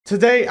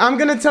Today, I'm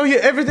gonna tell you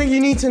everything you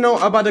need to know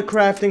about the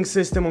crafting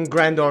system on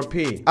Grand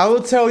RP. I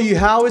will tell you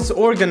how it's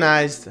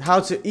organized, how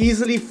to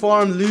easily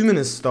farm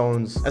Luminous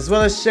Stones, as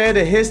well as share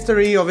the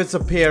history of its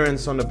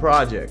appearance on the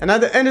project. And at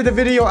the end of the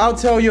video, I'll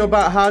tell you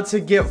about how to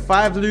get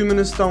 5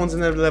 Luminous Stones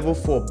in a level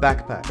 4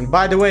 backpack. And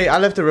by the way, I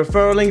left a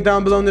referral link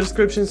down below in the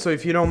description, so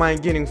if you don't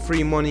mind getting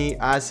free money,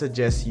 I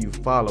suggest you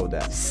follow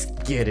that.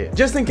 Get it.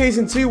 Just in case,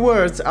 in 2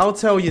 words, I'll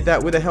tell you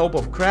that with the help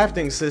of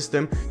crafting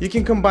system, you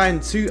can combine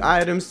 2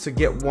 items to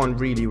get one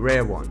really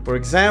rare one. For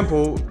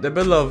example, the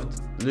beloved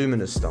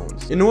Luminous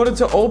Stones. In order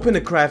to open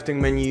the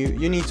crafting menu,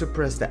 you need to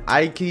press the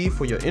I key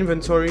for your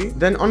inventory.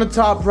 Then on the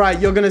top right,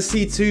 you're gonna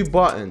see 2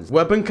 buttons: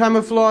 weapon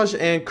camouflage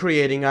and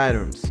creating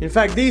items. In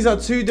fact, these are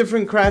 2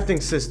 different crafting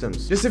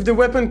systems. Just if the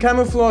weapon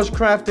camouflage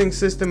crafting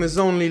system is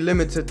only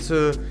limited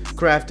to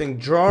crafting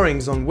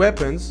drawings on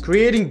weapons,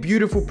 creating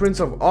beautiful prints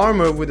of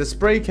armor with the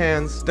spray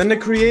cans, then the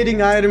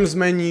creating items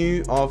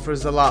menu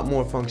offers a lot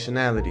more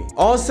functionality.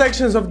 All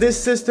sections of this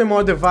system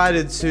are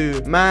divided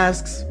to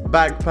masks,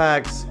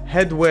 backpacks,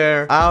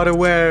 headwear,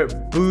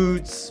 outerwear,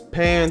 boots,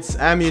 pants,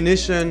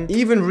 ammunition,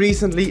 even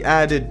recently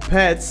added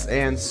pets,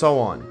 and so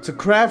on. To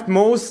craft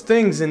most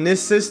things in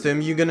this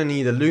system, you're gonna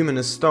need a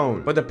Luminous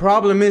Stone. But the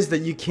problem is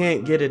that you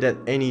can't get it at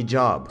any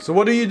job. So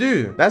what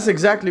do? That's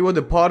exactly what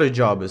the potter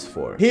job is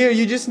for. Here,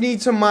 you just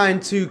need to mine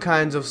 2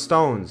 kinds of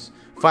stones: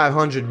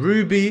 500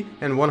 ruby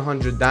and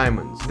 100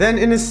 diamonds. Then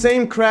in the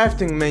same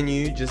crafting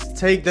menu, just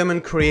take them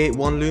and create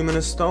 1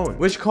 Luminous Stone,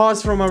 which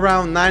costs from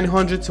around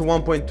 $900 to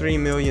 $1.3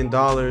 million.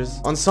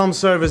 On some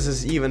servers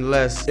it's even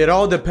less. It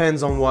all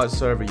depends on what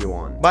server you're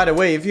on. By the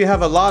way, if you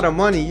have a lot of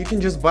money, you can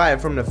just buy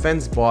it from the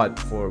fence bot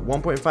for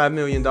 $1.5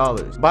 million.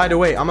 By the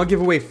way, I'm gonna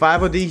give away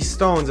 5 of these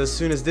stones as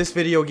soon as this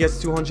video gets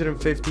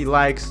 250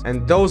 likes,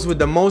 and those with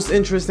the most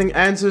interesting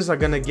answers are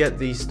gonna get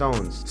these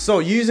stones. So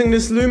using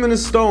this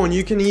Luminous Stone,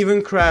 you can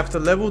even craft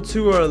a level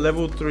 2 or a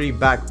level 3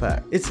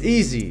 backpack. It's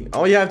easy.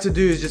 All you have to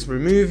do is just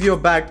remove your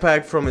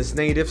backpack from its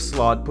native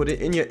slot, put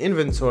it in your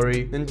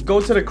inventory, then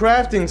go to the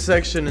crafting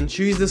section and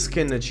choose the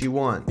skin that you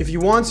want. If you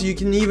want to, you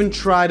can even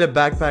try the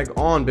backpack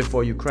on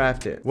before you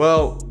craft it.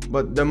 Well,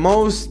 but the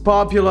most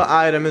popular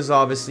item is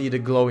obviously the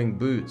glowing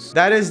boots.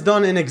 That is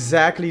done in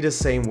exactly the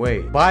same way.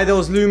 Buy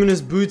those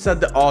luminous boots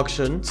at the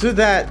auction. To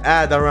that,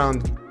 add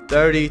around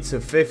 30 to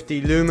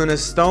 50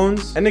 Luminous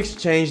Stones and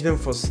exchange them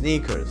for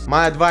sneakers.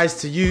 My advice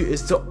to you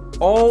is to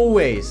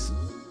always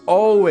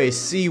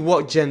see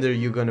what gender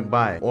you're gonna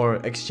buy or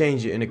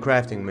exchange it in the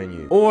crafting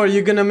menu, or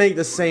you're gonna make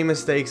the same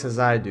mistakes as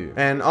I do.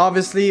 And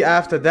obviously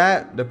after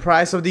that, the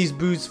price of these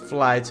boots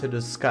fly to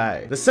the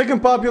sky. The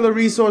second popular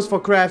resource for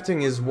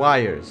crafting is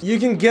wires. You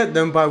can get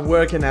them by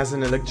working as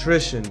an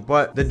electrician,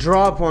 but the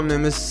drop on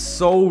them is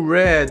so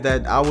rare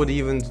that I would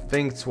even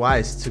think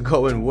twice to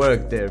go and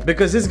work there,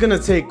 because it's gonna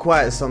take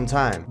quite some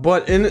time.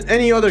 But in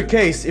any other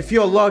case, if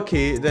you're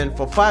lucky, then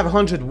for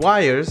 500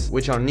 wires,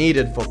 which are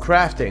needed for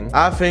crafting,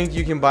 I think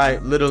you can buy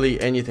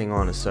literally anything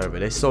on a server.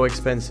 They're so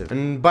expensive.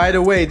 And by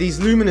the way, these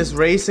luminous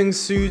racing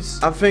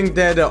suits, I think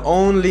they're the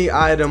only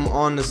item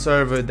on the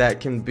server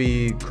that can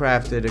be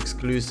crafted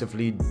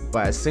exclusively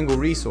by a single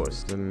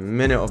resource. A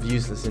minute of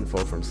useless info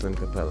from Slim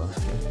Capella.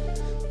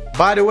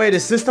 By the way, the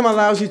system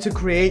allows you to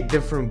create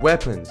different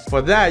weapons.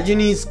 For that, you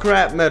need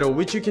scrap metal,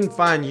 which you can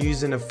find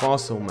using a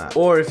fossil map.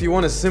 Or if you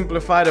want to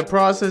simplify the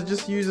process,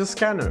 just use a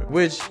scanner,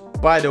 which,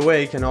 by the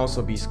way, can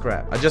also be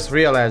scrap. I just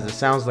realized it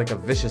sounds like a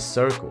vicious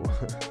circle.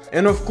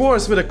 And of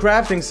course, with a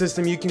crafting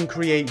system, you can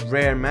create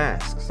rare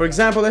masks. For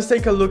example, let's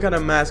take a look at a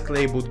mask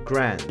labeled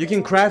Grand. You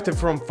can craft it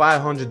from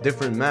 500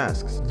 different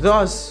masks.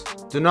 Thus,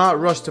 do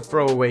not rush to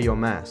throw away your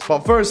mask. But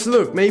first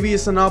look, maybe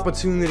it's an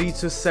opportunity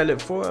to sell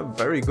it for a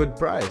very good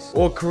price,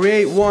 or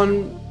create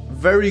one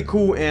very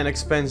cool and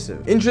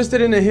expensive.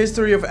 Interested in the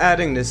history of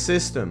adding this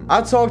system?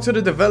 I talked to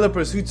the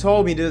developers who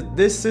told me that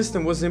this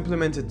system was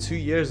implemented 2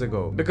 years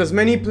ago because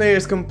many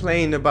players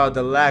complained about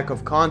the lack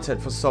of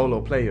content for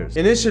solo players.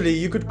 Initially,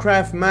 you could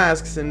craft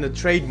masks in the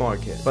trade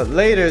market, but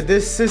later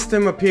this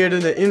system appeared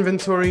in the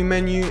inventory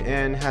menu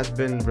and has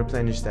been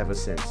replenished ever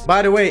since.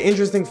 By the way,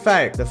 interesting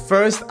fact, the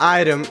first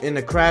item in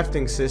the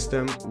crafting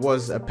system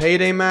was a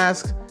payday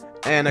mask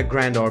and a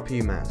Grand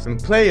RP mask, and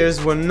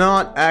players were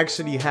not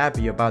actually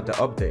happy about the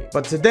update.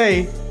 But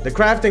today, the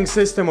crafting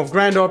system of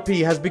Grand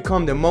RP has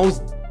become the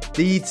most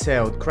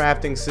detailed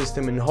crafting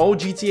system in whole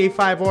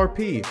GTA5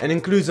 RP and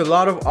includes a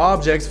lot of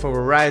objects for a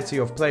variety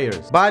of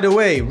players. By the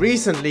way,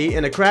 recently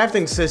in the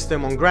crafting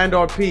system on Grand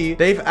RP,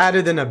 they've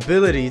added an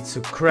ability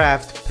to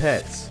craft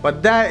pets,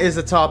 but that is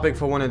a topic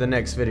for one of the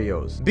next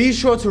videos. Be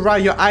sure to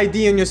write your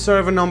ID and your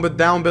server number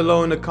down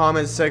below in the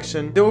comments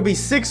section. There will be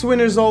 6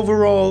 winners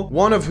overall,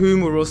 one of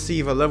whom will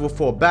receive a level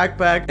 4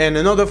 backpack and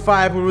another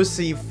 5 will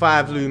receive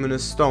 5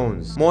 Luminous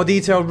Stones. More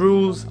detailed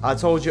rules I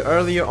told you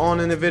earlier on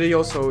in the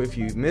video, so if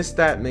you missed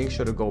that, make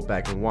sure to go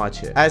back and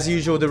watch it. As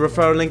usual, the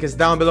referral link is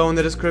down below in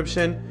the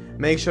description.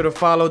 Make sure to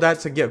follow that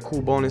to get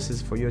cool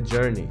bonuses for your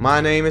journey.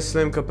 My name is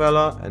Slim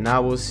Capella, and I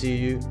will see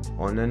you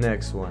on the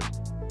next one.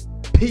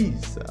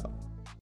 Peace out.